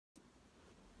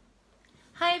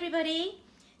Hi everybody!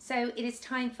 So it is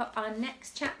time for our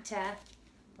next chapter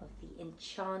of the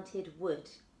Enchanted Wood.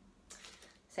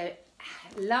 So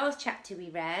last chapter we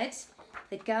read,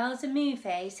 the girls and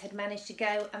Moonface had managed to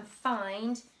go and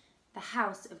find the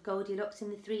house of Goldilocks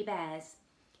and the three bears.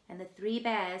 And the three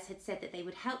bears had said that they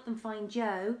would help them find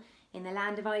Joe in the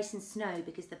land of ice and snow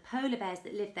because the polar bears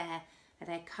that live there are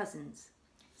their cousins.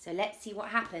 So let's see what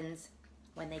happens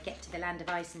when they get to the land of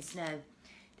ice and snow.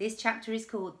 This chapter is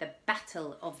called The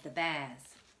Battle of the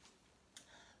Bears.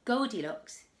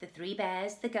 Goldilocks, the three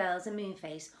bears, the girls and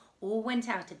Moonface all went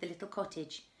out of the little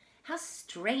cottage. How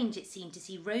strange it seemed to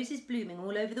see roses blooming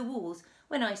all over the walls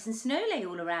when ice and snow lay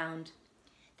all around.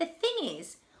 The thing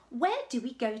is, where do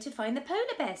we go to find the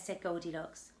polar bears, said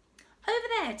Goldilocks. Over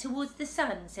there towards the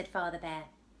sun, said Father Bear.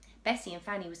 Bessie and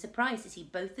Fanny were surprised to see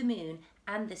both the moon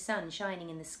and the sun shining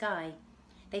in the sky.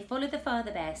 They followed the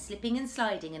Father Bear, slipping and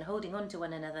sliding and holding on to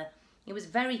one another. It was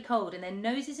very cold and their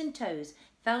noses and toes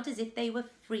felt as if they were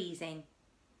freezing.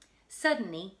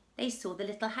 Suddenly, they saw the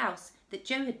little house that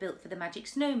Joe had built for the magic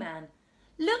snowman.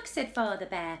 Look, said Father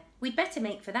Bear, we'd better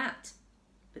make for that.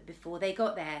 But before they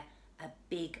got there, a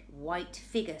big white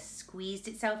figure squeezed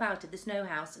itself out of the snow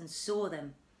house and saw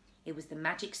them. It was the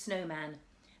magic snowman.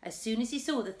 As soon as he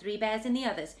saw the three bears and the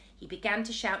others, he began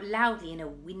to shout loudly in a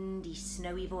windy,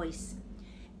 snowy voice.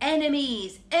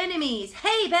 Enemies! Enemies!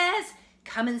 Hey, bears!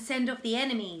 Come and send off the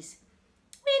enemies.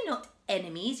 We're not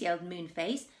enemies, yelled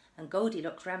Moonface, and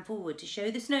Goldilocks ran forward to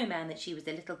show the snowman that she was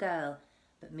a little girl.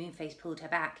 But Moonface pulled her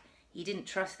back. He didn't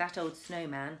trust that old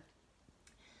snowman.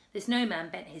 The snowman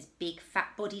bent his big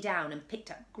fat body down and picked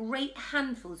up great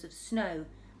handfuls of snow.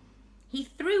 He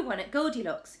threw one at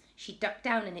Goldilocks. She ducked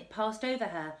down and it passed over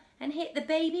her and hit the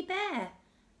baby bear.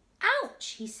 Ouch,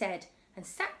 he said, and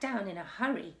sat down in a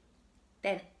hurry.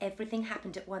 Then everything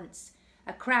happened at once.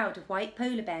 A crowd of white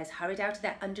polar bears hurried out of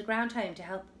their underground home to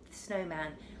help the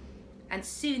snowman. And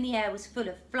soon the air was full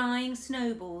of flying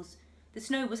snowballs. The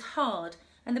snow was hard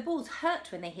and the balls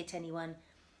hurt when they hit anyone.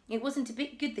 It wasn't a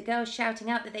bit good the girls shouting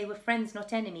out that they were friends,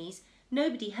 not enemies.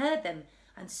 Nobody heard them,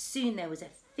 and soon there was a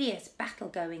fierce battle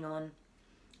going on.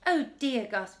 Oh dear,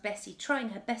 gasped Bessie, trying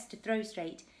her best to throw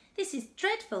straight. This is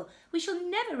dreadful. We shall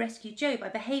never rescue Joe by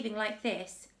behaving like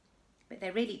this. But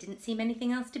there really didn't seem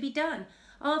anything else to be done.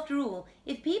 After all,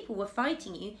 if people were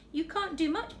fighting you, you can't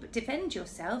do much but defend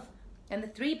yourself. And the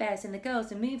three bears and the girls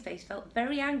and Moonface felt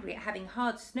very angry at having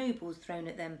hard snowballs thrown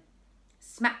at them.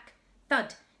 Smack,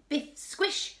 thud, biff,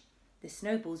 squish! The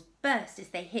snowballs burst as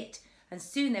they hit, and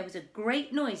soon there was a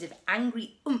great noise of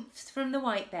angry oomphs from the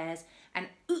white bears, and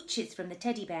ooches from the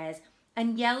teddy bears,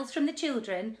 and yells from the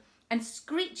children, and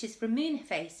screeches from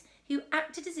Moonface, who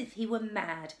acted as if he were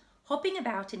mad, hopping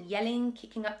about and yelling and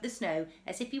kicking up the snow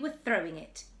as if he were throwing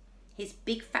it. His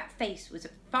big fat face was a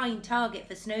fine target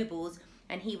for snowballs,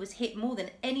 and he was hit more than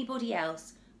anybody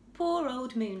else. Poor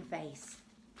old Moonface.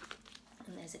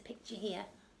 And there's a picture here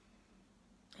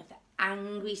of the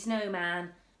angry snowman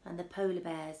and the polar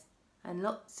bears, and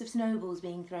lots of snowballs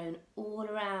being thrown all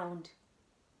around.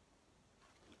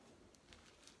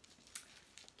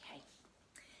 Okay.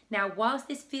 Now, whilst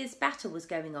this fierce battle was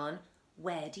going on,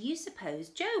 where do you suppose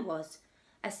Joe was?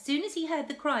 As soon as he heard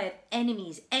the cry of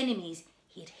enemies, enemies,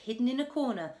 he had hidden in a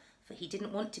corner, for he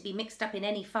didn't want to be mixed up in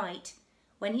any fight.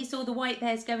 When he saw the white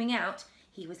bears going out,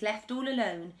 he was left all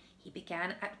alone. He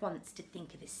began at once to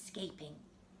think of escaping.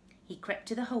 He crept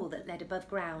to the hole that led above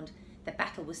ground. The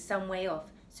battle was some way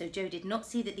off, so Joe did not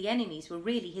see that the enemies were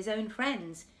really his own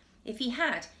friends. If he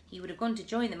had, he would have gone to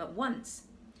join them at once.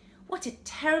 What a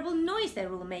terrible noise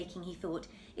they're all making, he thought.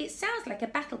 It sounds like a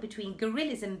battle between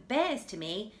gorillas and bears to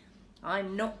me.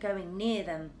 I'm not going near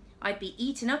them. I'd be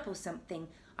eaten up or something.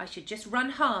 I should just run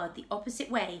hard the opposite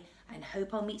way and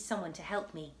hope I'll meet someone to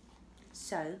help me.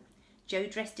 So, Joe,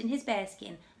 dressed in his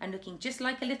bearskin and looking just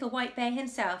like a little white bear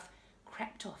himself,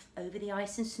 crept off over the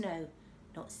ice and snow,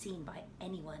 not seen by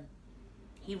anyone.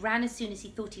 He ran as soon as he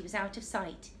thought he was out of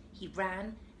sight. He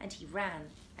ran and he ran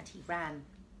and he ran.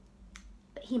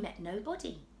 But he met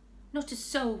nobody. Not a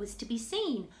soul was to be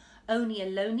seen. Only a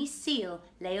lonely seal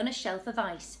lay on a shelf of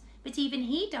ice, but even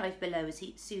he dived below as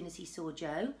soon as he saw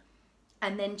Joe.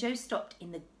 And then Joe stopped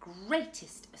in the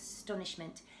greatest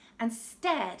astonishment and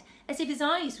stared as if his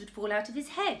eyes would fall out of his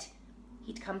head.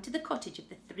 He'd come to the cottage of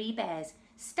the three bears,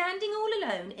 standing all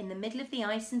alone in the middle of the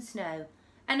ice and snow,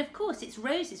 and of course its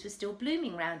roses were still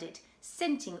blooming round it,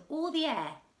 scenting all the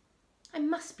air. I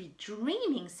must be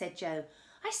dreaming, said Joe.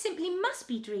 I simply must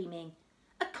be dreaming.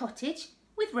 A cottage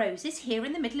with roses here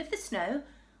in the middle of the snow?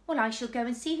 Well, I shall go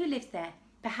and see who lives there.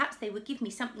 Perhaps they would give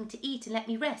me something to eat and let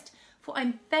me rest, for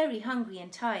I'm very hungry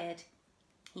and tired.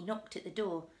 He knocked at the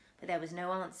door, but there was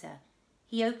no answer.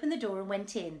 He opened the door and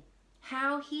went in.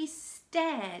 How he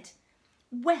stared!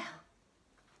 Well,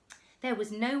 there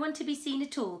was no one to be seen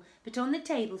at all, but on the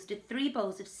table stood 3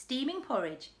 bowls of steaming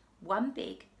porridge, one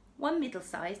big, one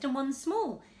middle-sized and one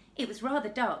small. It was rather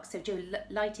dark, so Joe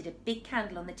lighted a big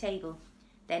candle on the table.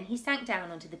 Then he sank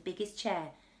down onto the biggest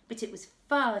chair, but it was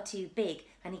far too big,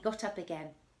 and he got up again.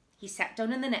 He sat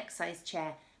down in the next-sized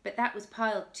chair, but that was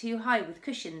piled too high with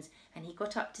cushions, and he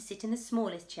got up to sit in the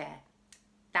smallest chair.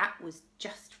 That was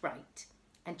just right,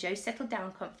 and Joe settled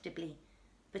down comfortably.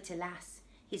 But alas,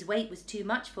 his weight was too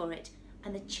much for it,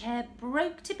 and the chair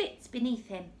broke to bits beneath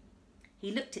him.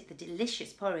 He looked at the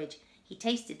delicious porridge. He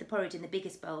tasted the porridge in the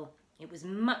biggest bowl. It was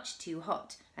much too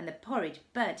hot, and the porridge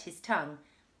burnt his tongue.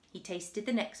 He tasted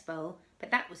the next bowl,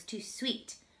 but that was too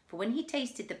sweet, for when he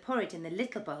tasted the porridge in the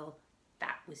little bowl,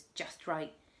 that was just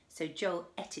right. So Joel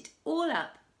ate it all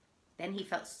up. Then he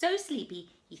felt so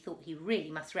sleepy he thought he really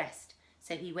must rest.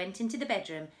 So he went into the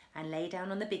bedroom and lay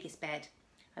down on the biggest bed.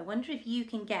 I wonder if you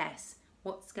can guess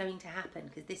what's going to happen,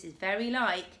 because this is very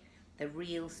like the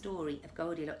real story of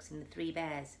Goldilocks and the 3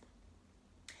 bears.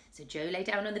 So Joe lay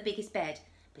down on the biggest bed,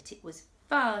 but it was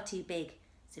far too big,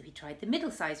 so he tried the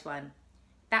middle-sized one.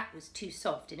 That was too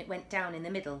soft and it went down in the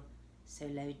middle. So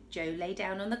Joe lay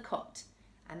down on the cot,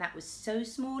 and that was so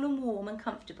small and warm and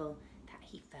comfortable that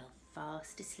he fell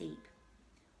fast asleep.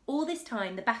 All this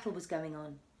time the battle was going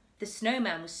on. The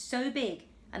snowman was so big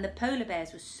and the polar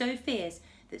bears were so fierce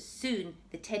that soon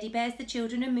the teddy bears, the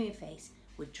children and Moonface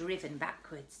were driven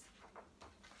backwards.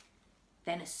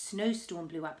 Then a snowstorm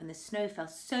blew up and the snow fell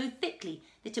so thickly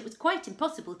that it was quite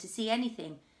impossible to see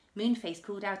anything. Moonface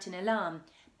called out in alarm,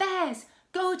 "Bears!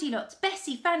 Goldilocks!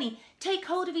 Bessie! Fanny! Take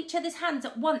hold of each other's hands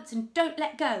at once and don't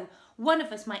let go. One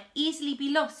of us might easily be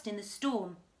lost in the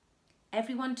storm."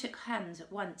 Everyone took hands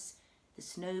at once. The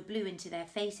snow blew into their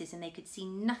faces and they could see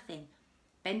nothing.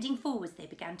 Bending forwards, they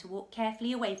began to walk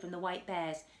carefully away from the white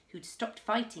bears, who'd stopped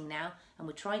fighting now and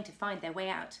were trying to find their way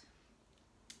out.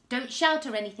 "Don't shout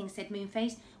or anything," said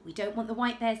Moonface. "We don't want the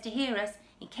white bears to hear us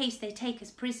in case they take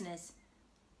us prisoners.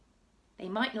 They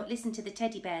might not listen to the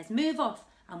teddy bears. Move off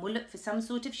and we'll look for some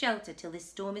sort of shelter till this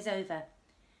storm is over."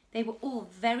 They were all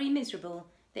very miserable.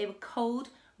 They were cold,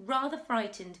 rather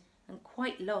frightened and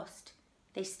quite lost.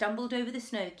 They stumbled over the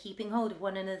snow, keeping hold of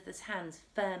one another's hands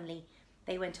firmly.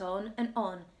 They went on,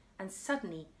 and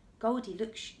suddenly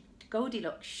Goldilocks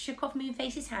shook off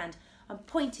Moonface's hand and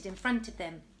pointed in front of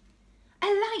them. "A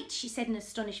light," she said in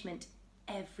astonishment.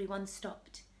 Everyone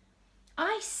stopped.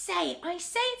 I say,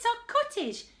 it's our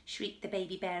cottage," shrieked the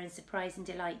baby bear in surprise and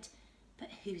delight.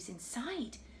 "But who's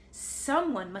inside?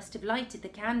 Someone must have lighted the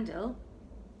candle."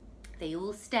 They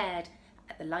all stared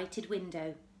at the lighted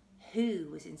window. Who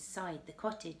was inside the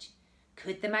cottage?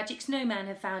 Could the magic snowman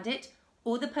have found it?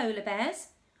 Or the polar bears?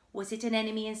 Was it an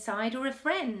enemy inside or a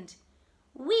friend?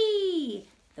 Whee!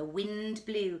 The wind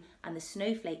blew and the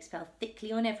snowflakes fell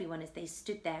thickly on everyone as they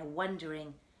stood there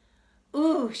wondering.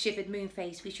 "Ooh," shivered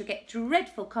Moonface, "we shall get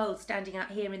dreadful cold standing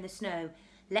out here in the snow.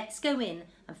 Let's go in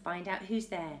and find out who's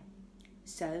there."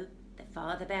 So the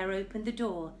father bear opened the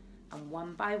door and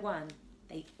one by one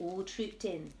they all trooped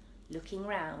in, looking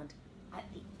round at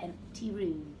the empty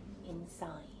room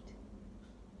inside.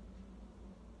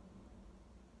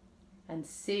 And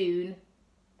soon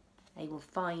they will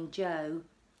find Joe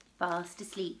fast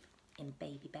asleep in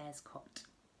Baby Bear's cot.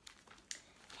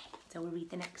 Okay, so we'll read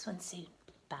the next one soon.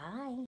 Bye.